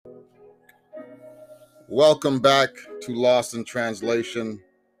Welcome back to Lost in Translation.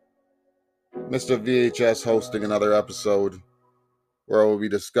 Mr. VHS hosting another episode where we'll be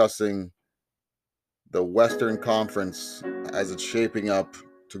discussing the Western Conference as it's shaping up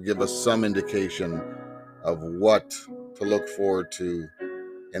to give us some indication of what to look forward to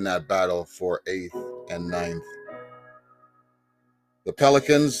in that battle for 8th and ninth. The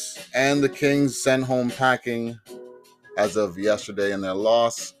Pelicans and the Kings sent home packing as of yesterday in their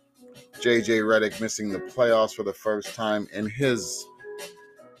loss. JJ Redick missing the playoffs for the first time in his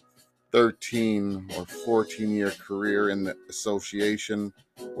 13 or 14-year career in the association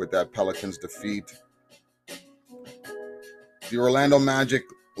with that Pelicans defeat. The Orlando Magic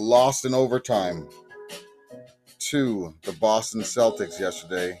lost in overtime to the Boston Celtics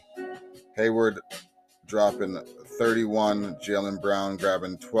yesterday. Hayward dropping 31, Jaylen Brown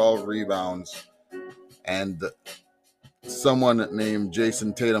grabbing 12 rebounds, and someone named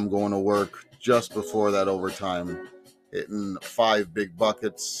Jason Tatum going to work just before that overtime, hitting 5 big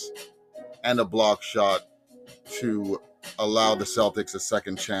buckets and a block shot to allow the Celtics a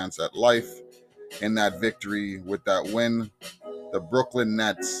second chance at life in that victory. With that win, the Brooklyn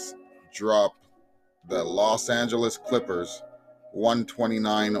Nets drop the Los Angeles Clippers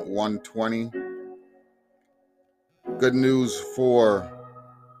 129-120. Good news for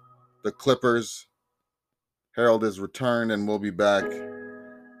the Clippers. Harold is returned and will be back.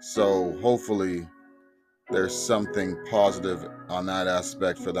 So hopefully there's something positive on that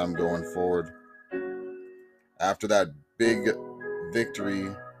aspect for them going forward. After that big victory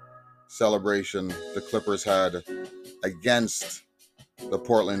celebration the Clippers had against the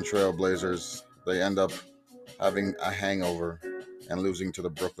Portland Trail Blazers, they end up having a hangover and losing to the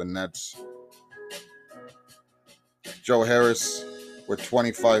Brooklyn Nets. Joe Harris with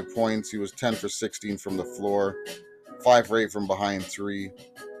 25 points. He was 10 for 16 from the floor, 5 for 8 from behind 3.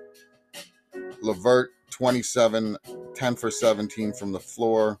 LeVert, 27, 10 for 17 from the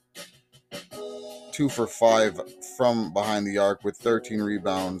floor, 2 for 5 from behind the arc with 13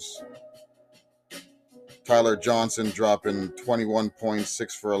 rebounds. Tyler Johnson dropping 21 points,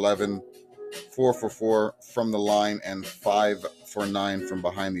 6 for 11, 4 for 4 from the line, and 5 for 9 from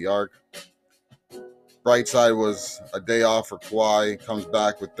behind the arc. Bright side was a day off for Kawhi. Comes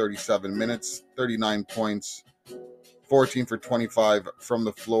back with 37 minutes, 39 points, 14 for 25 from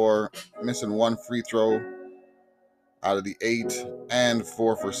the floor, missing 1 free throw out of the 8, and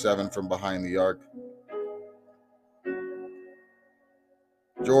 4 for 7 from behind the arc.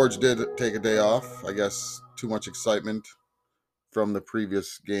 George did take a day off. I guess too much excitement from the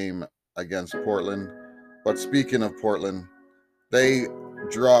previous game against Portland. But speaking of Portland, they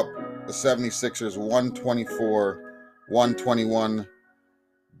dropped the 76ers 124-121.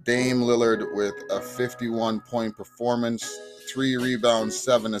 Dame Lillard with a 51-point performance, 3 rebounds,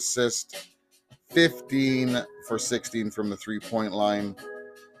 7 assists, 15 for 16 from the three-point line.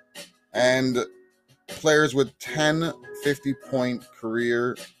 And players with 10 50-point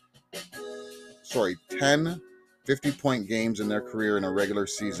games in their career in a regular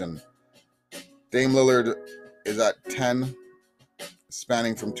season. Dame Lillard is at 10,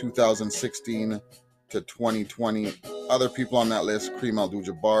 spanning from 2016 to 2020. Other people on that list: Kareem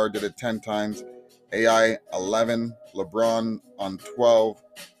Abdul-Jabbar did it 10 times, AI 11, LeBron on 12,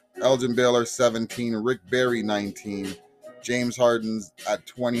 Elgin Baylor 17, Rick Barry 19, James Harden's at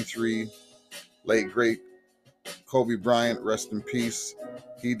 23, late great Kobe Bryant, rest in peace,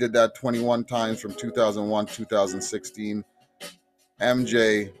 he did that 21 times from 2001 to 2016.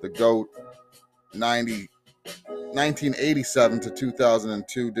 MJ, the GOAT, 1987 to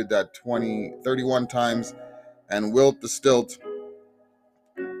 2002, did that 31 times. And Wilt the Stilt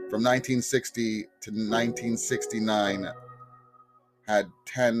from 1960 to 1969 had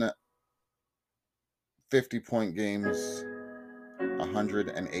 10 50-point games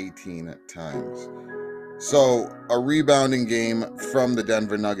 118 times. So a rebounding game from the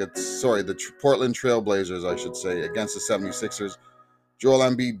the Portland Trail Blazers, I should say, against the 76ers. Joel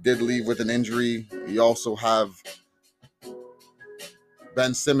Embiid did leave with an injury. You also have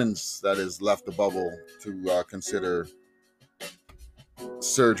Ben Simmons that has left the bubble to consider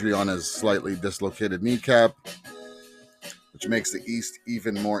surgery on his slightly dislocated kneecap, which makes the East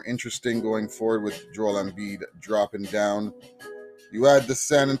even more interesting going forward with Joel Embiid dropping down. You had the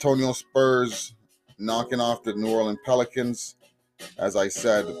San Antonio Spurs knocking off the New Orleans Pelicans. As I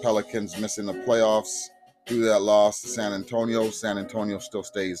said, the Pelicans missing the playoffs due to that loss to San Antonio. San Antonio still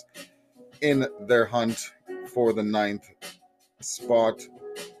stays in their hunt for the 9th spot.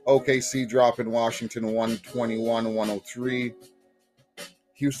 OKC dropping Washington 121-103.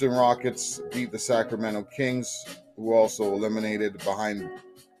 Houston Rockets beat the Sacramento Kings, who also eliminated behind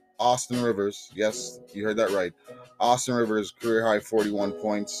Austin Rivers. Yes, you heard that right. Austin Rivers, career high 41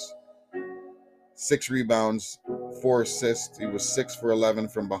 points, 6 rebounds, 4 assists. He was 6 for 11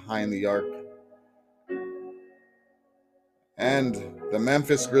 from behind the arc. And the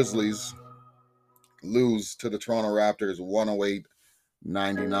Memphis Grizzlies lose to the Toronto Raptors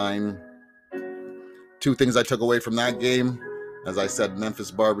 108-99. Two things I took away from that game, as I said, Memphis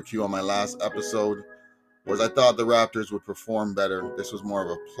barbecue on my last episode, was I thought the Raptors would perform better. This was more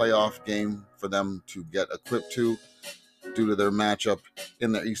of a playoff game for them to get equipped to due to their matchup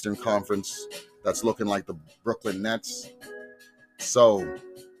in the Eastern Conference that's looking like the Brooklyn Nets. So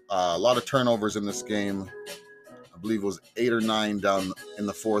a lot of turnovers in this game. I believe it was 8 or 9 down in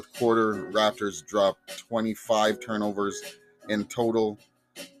the fourth quarter. Raptors dropped 25 turnovers in total.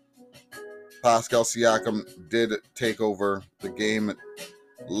 Pascal Siakam did take over the game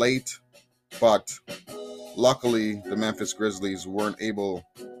late, but luckily the Memphis Grizzlies weren't able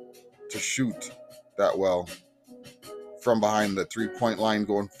to shoot that well from behind the three-point line,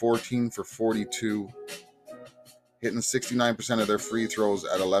 going 14 for 42, hitting 69% of their free throws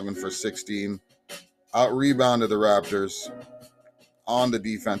at 11 for 16. Out-rebounded the Raptors on the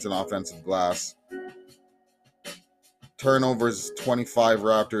defense and offensive glass. Turnovers, 25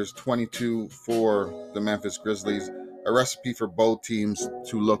 Raptors, 22 for the Memphis Grizzlies. A recipe for both teams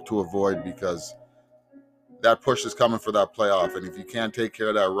to look to avoid, because that push is coming for that playoff. And if you can't take care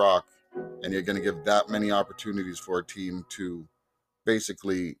of that rock, and you're going to give that many opportunities for a team to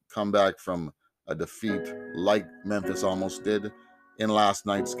basically come back from a defeat like Memphis almost did in last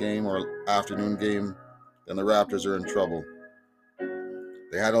night's game or afternoon game, then the Raptors are in trouble.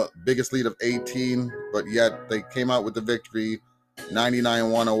 They had a biggest lead of 18, but yet they came out with the victory,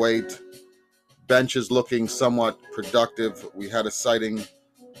 99-108. Bench is looking somewhat productive. We had a sighting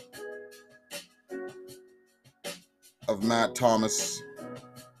of Matt Thomas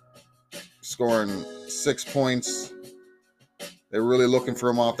scoring 6 points. They're really looking for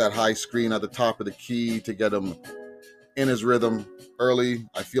him off that high screen at the top of the key to get him in his rhythm early.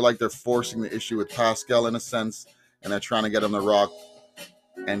 I feel like they're forcing the issue with Pascal in a sense, and they're trying to get him to rock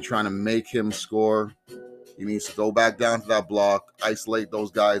and trying to make him score. He needs to go back down to that block, isolate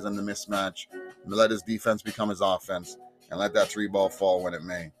those guys in the mismatch, and let his defense become his offense, and let that 3-ball fall when it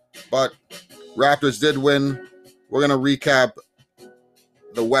may. But Raptors did win. We're going to recap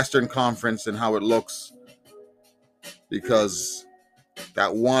the Western Conference and how it looks, because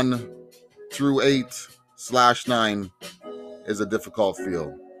that 1 through 8/9 is a difficult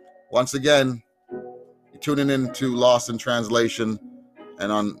field. Once again, you're tuning in to Lost in Translation,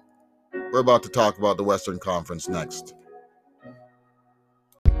 and we're about to talk about the Western Conference next.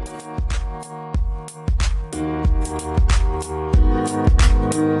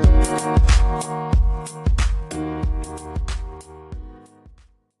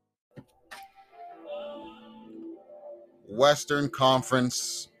 Western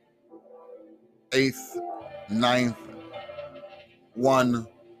Conference, 8th, 9th, 1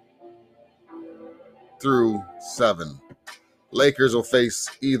 through 7. Lakers will face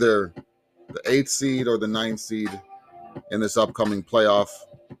either the 8th seed or the 9th seed in this upcoming playoff.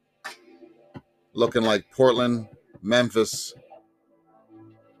 Looking like Portland, Memphis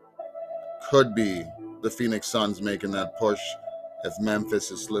could be the Phoenix Suns making that push if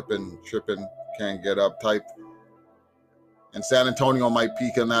Memphis is slipping, tripping, can't get up type. And San Antonio might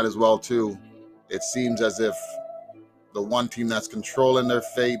peak in that as well too. It seems as if the one team that's controlling their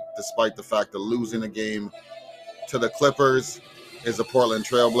fate, despite the fact of losing a game to the Clippers, is the Portland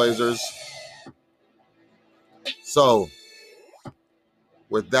Trailblazers. So,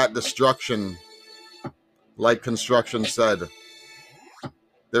 with that destruction, like construction said,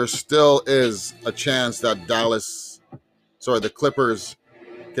 there still is a chance that the Clippers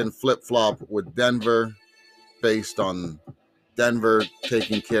can flip-flop with Denver based on Denver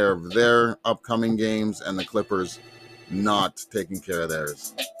taking care of their upcoming games and the Clippers not taking care of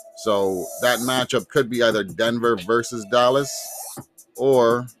theirs. So that matchup could be either Denver versus Dallas,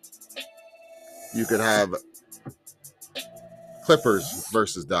 or you could have Clippers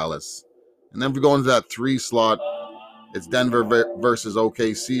versus Dallas. And then if we go into that 3 slot, it's Denver versus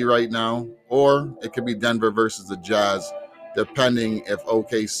OKC right now, or it could be Denver versus the Jazz, depending if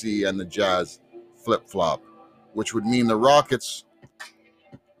OKC and the Jazz flip-flop, which would mean the Rockets,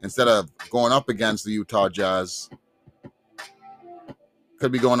 instead of going up against the Utah Jazz,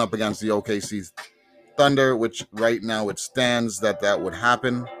 could be going up against the OKC Thunder, which right now it stands that would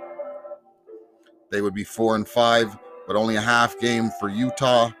happen. They would be 4-5, but only a half game for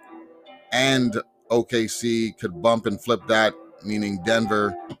Utah, and OKC could bump and flip that, meaning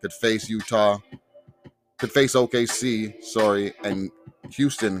Denver could face OKC, and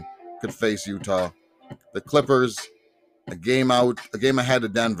Houston could face Utah. The Clippers, a game ahead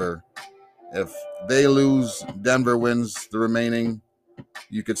of Denver. If they lose, Denver wins the remaining.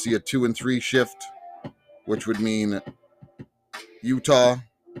 You could see a 2-3 shift, which would mean Utah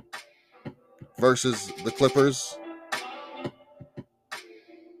versus the Clippers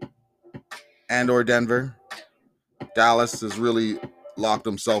and or Denver. Dallas has really locked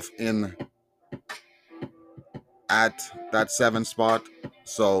himself in at that 7 spot,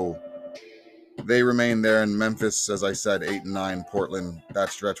 so they remain there. In Memphis, as I said, 8 and 9. Portland, that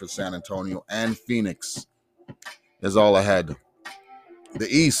stretch with San Antonio and Phoenix is all ahead. The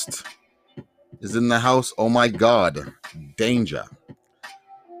East is in the house. Oh my God, danger.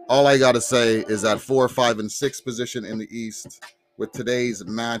 All I gotta say is that 4, 5, and 6 position in the East, with today's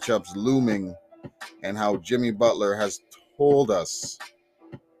matchups looming, and how Jimmy Butler has told us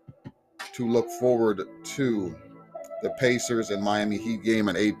to look forward to the Pacers and Miami Heat game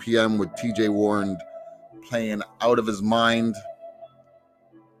at 8 p.m. with TJ Warren playing out of his mind,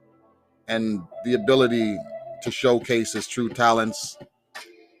 and the ability to showcase his true talents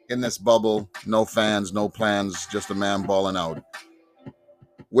in this bubble. No fans, no plans, just a man balling out.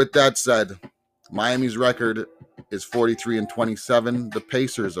 With that said, Miami's record is 43-27. The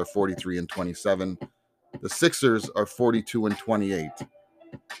Pacers are 43-27. The Sixers are 42-28.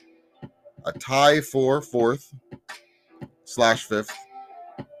 A tie for 4th/5th,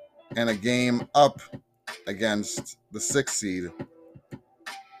 and a game up against the 6th seed,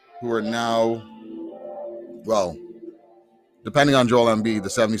 who are now, well, depending on Joel Embiid, the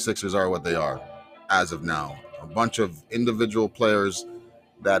 76ers are what they are as of now. A bunch of individual players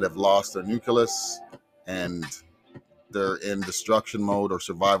that have lost their nucleus, and they're in destruction mode or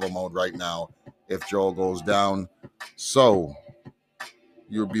survival mode right now if Joel goes down. So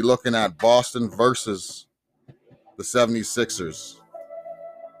you'll be looking at Boston versus the 76ers.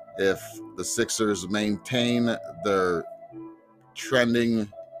 If the Sixers maintain their trending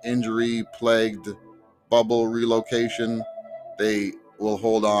injury-plagued bubble relocation, they will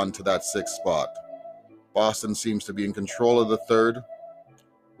hold on to that 6th spot. Boston seems to be in control of the 3rd,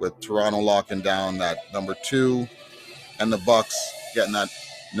 with Toronto locking down that number 2 and the Bucks getting that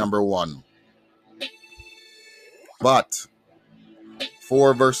number 1. But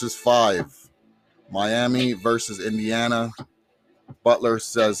 4 versus 5, Miami versus Indiana. Butler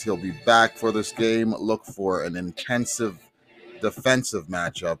says he'll be back for this game. Look for an intensive defensive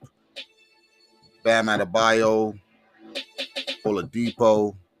matchup. Bam Adebayo,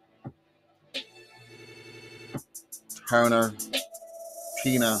 Oladipo, Turner,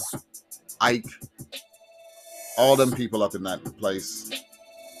 Tina, Ike, all them people up in that place.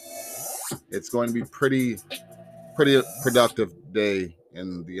 It's going to be pretty productive day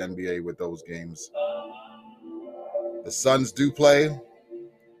in the NBA with those games. The Suns do play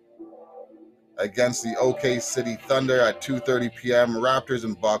against the OK City Thunder at 2:30 p.m. Raptors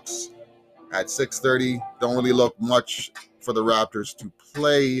and Bucks at 6:30. Don't really look much for the Raptors to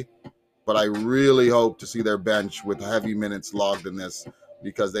play, but I really hope to see their bench with heavy minutes logged in this,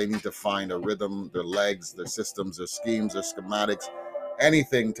 because they need to find a rhythm, their legs, their systems, their schemes, their schematics,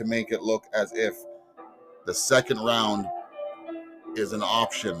 anything to make it look as if the second round is an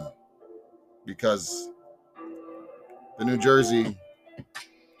option, because the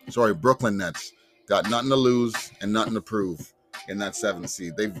Brooklyn Nets got nothing to lose and nothing to prove in that 7th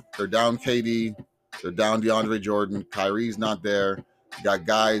seed. They're down KD, they're down DeAndre Jordan, Kyrie's not there. You got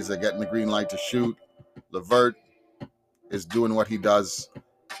guys that getting the green light to shoot. LeVert is doing what he does,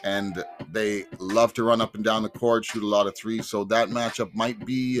 and they love to run up and down the court, shoot a lot of threes. So that matchup might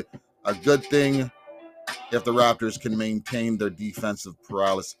be a good thing if the Raptors can maintain their defensive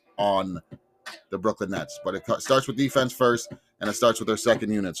paralysis on the Brooklyn Nets. But it starts with defense first, and it starts with their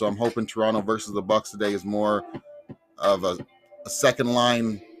second unit. So I'm hoping Toronto versus the Bucks today is more of a second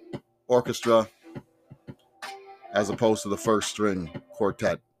line orchestra as opposed to the first string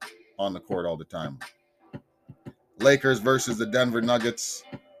quartet on the court all the time. Lakers versus the Denver Nuggets.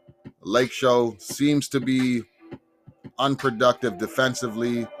 Lake Show seems to be unproductive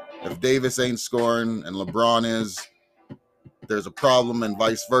defensively. If Davis ain't scoring and LeBron is, there's a problem, and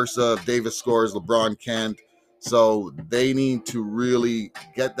vice versa. If Davis scores, LeBron can't. So they need to really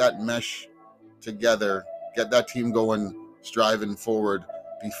get that mesh together, get that team going, striving forward.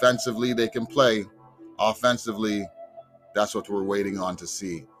 Defensively, they can play. Offensively, that's what we're waiting on to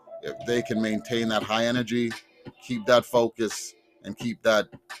see. If they can maintain that high energy, keep that focus, and keep that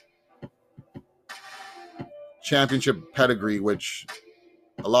championship pedigree, which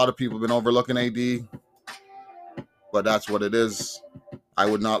a lot of people have been overlooking AD, but that's what it is. I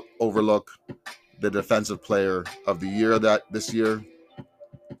would not overlook the defensive player of the year this year.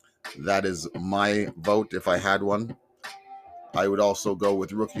 That is my vote if I had one. I would also go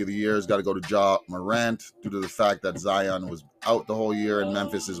with Rookie of the Year. It's got to go to Ja Morant due to the fact that Zion was out the whole year and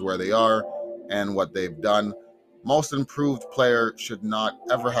Memphis is where they are and what they've done. Most improved player should not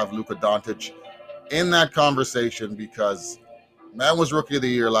ever have Luka Doncic in that conversation because man was Rookie of the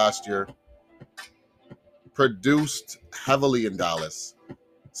Year last year, produced heavily in Dallas.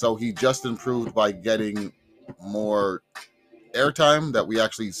 So he just improved by getting more airtime that we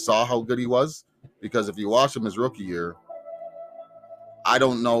actually saw how good he was. Because if you watch him his rookie year, I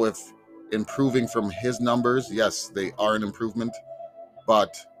don't know if improving from his numbers, yes, they are an improvement,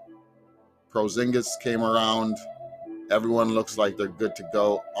 but Porzingis came around. Everyone looks like they're good to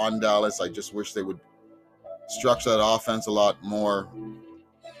go on Dallas. I just wish they would structure that offense a lot more.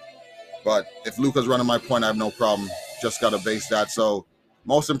 But if Luka's running my point, I have no problem. Just got to base that. So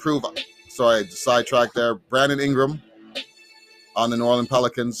most improved, sorry, sidetrack there. Brandon Ingram on the New Orleans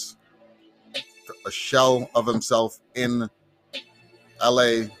Pelicans, a shell of himself in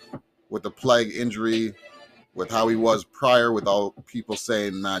LA with the plague injury, with how he was prior, with all people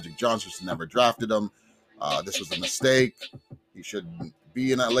saying Magic Johnson never drafted him. This was a mistake. He should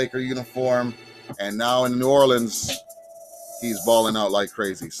be in that Laker uniform. And now in New Orleans, he's balling out like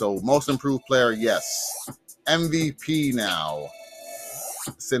crazy. So most improved player, yes. MVP now,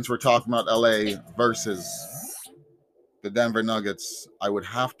 since we're talking about LA versus the Denver Nuggets, I would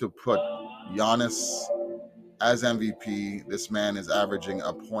have to put Giannis as MVP. This man is averaging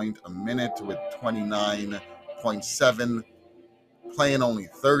a point a minute with 29.7, playing only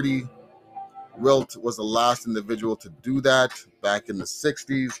 30. Wilt was the last individual to do that back in the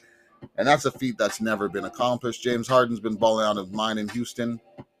 60s, and that's a feat that's never been accomplished. James Harden's been balling out of mind in Houston,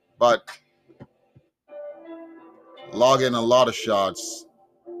 but logging a lot of shots,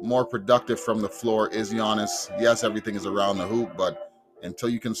 more productive from the floor is Giannis. Yes, everything is around the hoop, but until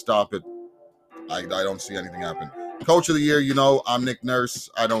you can stop it, I don't see anything happen. Coach of the Year, I'm Nick Nurse.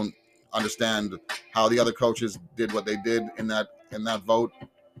 I don't understand how the other coaches did what they did in that vote.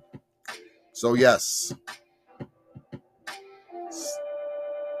 So yes,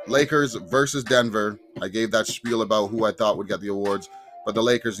 Lakers versus Denver. I gave that spiel about who I thought would get the awards, but the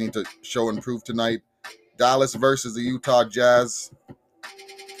Lakers need to show and prove tonight. Dallas versus the Utah Jazz.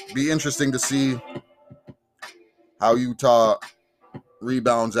 Be interesting to see how Utah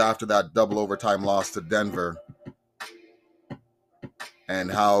rebounds after that double overtime loss to Denver, and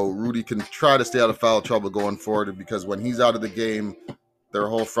how Rudy can try to stay out of foul trouble going forward, because when he's out of the game, their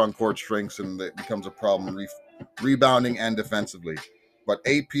whole front court shrinks and it becomes a problem rebounding and defensively. But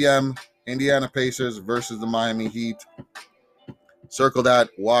 8 p.m., Indiana Pacers versus the Miami Heat. Circle that,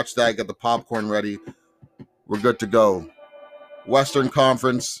 watch that, get the popcorn ready. We're good to go. Western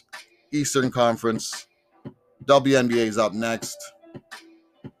Conference, Eastern Conference, WNBA is up next.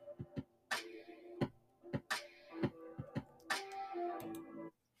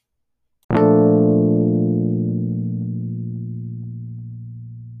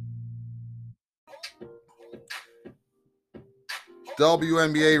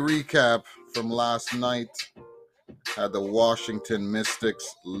 WNBA recap from last night had the Washington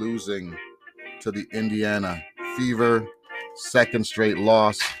Mystics losing to the Indiana Fever. Second straight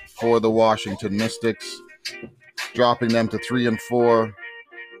loss for the Washington Mystics, dropping them to 3-4.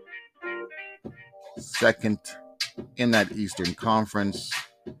 Second in that Eastern Conference.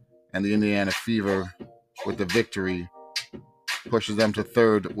 And the Indiana Fever, with the victory, pushes them to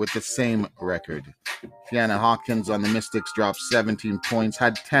third with the same record. Tiana Hawkins on the Mystics dropped 17 points,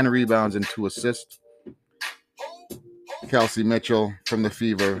 had 10 rebounds and 2 assists. Kelsey Mitchell from the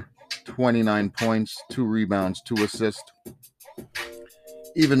Fever, 29 points, 2 rebounds, 2 assists.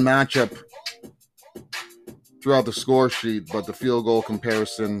 Even matchup throughout the score sheet, but the field goal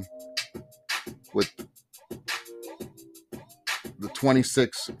comparison with the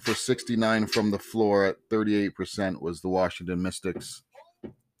 26 for 69 from the floor at 38% was the Washington Mystics.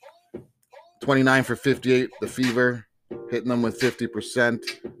 29 for 58, the Fever, hitting them with 50%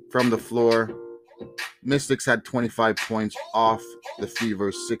 from the floor. Mystics had 25 points off the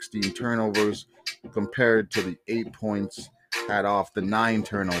Fever's 16 turnovers compared to the 8 points had off the 9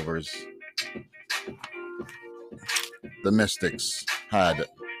 turnovers the Mystics had.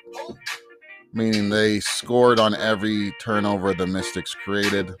 Meaning they scored on every turnover the Mystics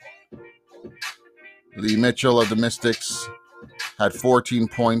created. Lee Mitchell of the Mystics had 14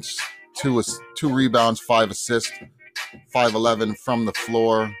 points, 2 rebounds, 5 assists, 5-11 from the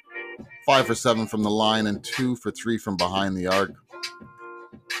floor, 5 for 7 from the line, and 2 for 3 from behind the arc.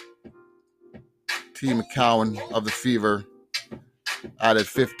 T. McCowan of the Fever added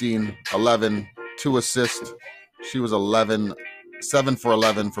 15, 11, 2 assists. She was 11 7 for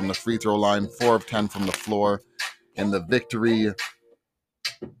 11 from the free throw line, 4 of 10 from the floor. In the victory,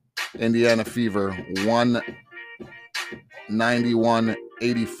 Indiana Fever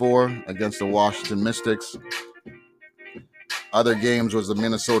 191-84 against the Washington Mystics. Other games was the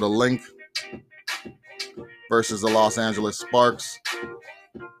Minnesota Lynx versus the Los Angeles Sparks,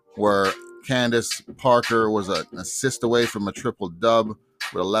 where Candace Parker was an assist away from a triple dub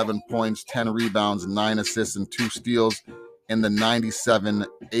with 11 points, 10 rebounds, 9 assists, and 2 steals in the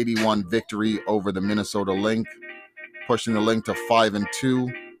 97-81 victory over the Minnesota Lynx, pushing the Lynx to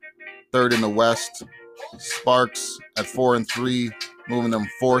 5-2, third in the West. Sparks at 4-3, moving them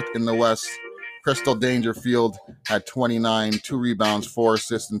fourth in the West. Crystal Dangerfield had 29, 2 rebounds, 4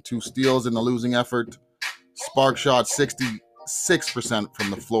 assists, and 2 steals in the losing effort. Sparks shot 66% from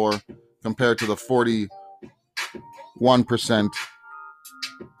the floor compared to the 41%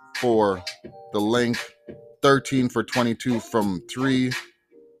 for the Lynx. 13 for 22 from 3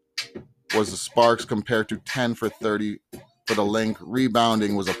 was the Sparks compared to 10 for 30 for the Lynx.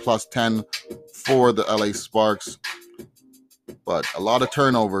 Rebounding was a plus 10 for the LA Sparks. But a lot of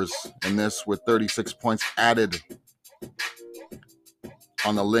turnovers in this, with 36 points added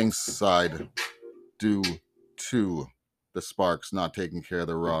on the Lynx side due to the Sparks not taking care of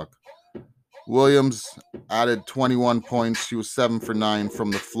the rock. Williams added 21 points. She was 7 for 9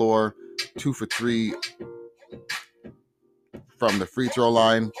 from the floor, 2 for 3 from the free throw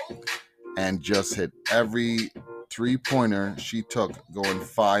line, and just hit every three-pointer she took, going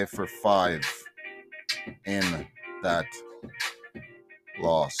 5 for 5 in that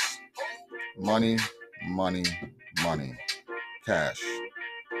loss. Money, money, money. Cash.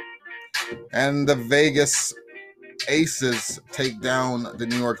 And the Vegas Aces take down the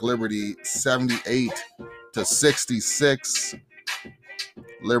New York Liberty 78-66.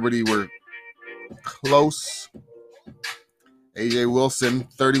 Liberty were close. AJ Wilson,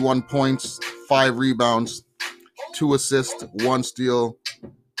 31 points, 5 rebounds, 2 assists, 1 steal,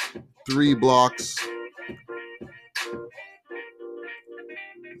 3 blocks.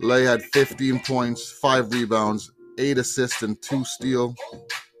 Lay had 15 points, 5 rebounds, 8 assists, and 2 steals.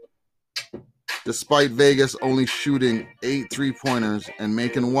 Despite Vegas only shooting 8 3-pointers and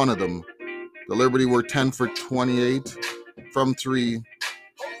making 1 of them, the Liberty were 10 for 28 from 3,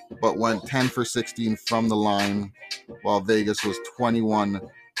 but went 10 for 16 from the line, while Vegas was 21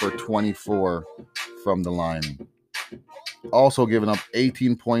 for 24 from the line. Also giving up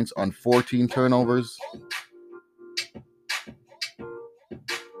 18 points on 14 turnovers.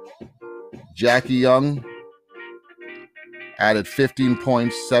 Jackie Young added 15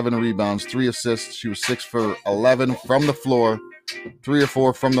 points, 7 rebounds, 3 assists. She was 6 for 11 from the floor, 3 or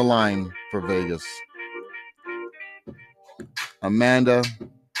 4 from the line for Vegas. Amanda,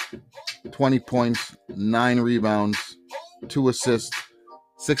 20 points, 9 rebounds, 2 assists,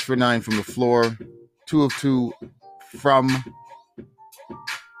 6 for 9 from the floor, 2 of 2 from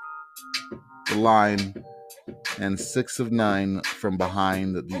the line, and 6 of 9 from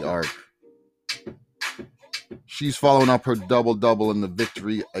behind the arc. She's following up her double-double in the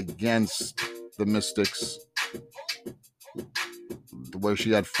victory against the Mystics, where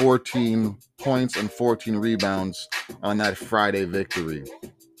she had 14 points and 14 rebounds on that Friday victory.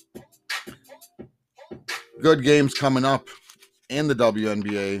 Good games coming up in the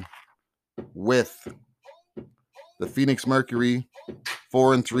WNBA with the Phoenix Mercury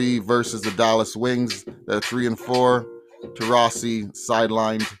 4-3 versus the Dallas Wings. They're 3-4. Taurasi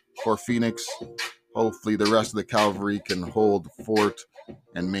sidelined for Phoenix. Hopefully the rest of the Cavalry can hold fort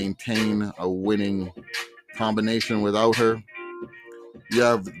and maintain a winning combination without her. You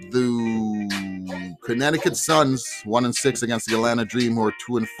have the Connecticut Suns 1-6 against the Atlanta Dream, who are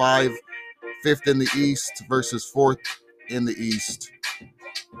 2-5, 5th in the East versus 4th in the East.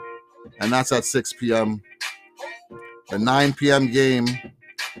 And that's at 6 p.m. The 9 p.m. game,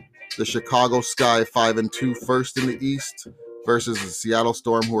 the Chicago Sky 5-2, 1st in the East versus the Seattle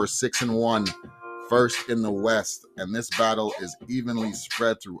Storm, who are 6-1, 1st in the West. And this battle is evenly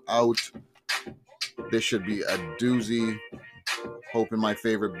spread throughout. This should be a doozy. Hoping my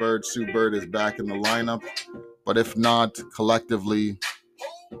favorite bird, Sue Bird, is back in the lineup. But if not, collectively,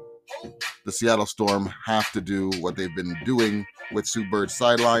 the Seattle Storm have to do what they've been doing with Sue Bird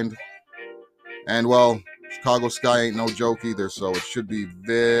sidelined. And, well, Chicago Sky ain't no joke either, so it should be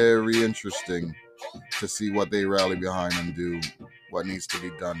very interesting to see what they rally behind and do what needs to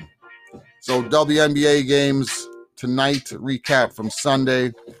be done. So WNBA games tonight, recap from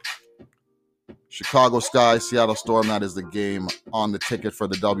Sunday. Chicago Sky, Seattle Storm, that is the game on the ticket for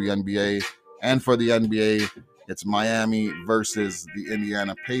the WNBA. And for the NBA, it's Miami versus the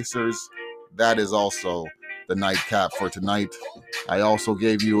Indiana Pacers. That is also the nightcap for tonight. I also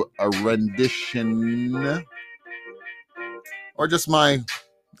gave you a rendition, or just my,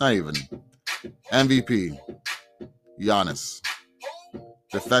 not even, MVP, Giannis.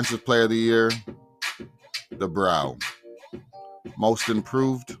 Defensive Player of the Year, the Brow. Most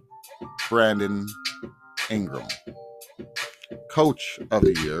Improved, Brandon Ingram. Coach of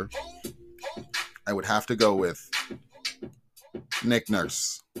the Year, I would have to go with Nick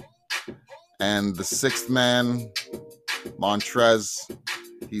Nurse. And the sixth man, Montrez,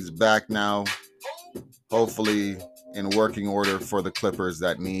 he's back now, hopefully in working order for the Clippers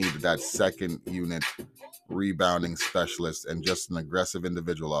that need that second unit rebounding specialist and just an aggressive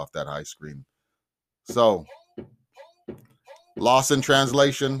individual off that high screen. So, lost in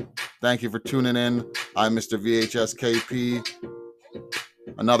translation, thank you for tuning in. I'm Mr. VHSKP.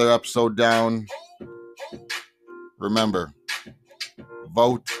 Another episode down. Remember,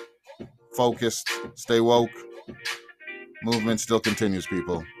 vote, focused, stay woke. Movement still continues,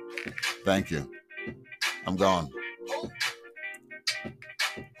 people. Thank you. I'm gone.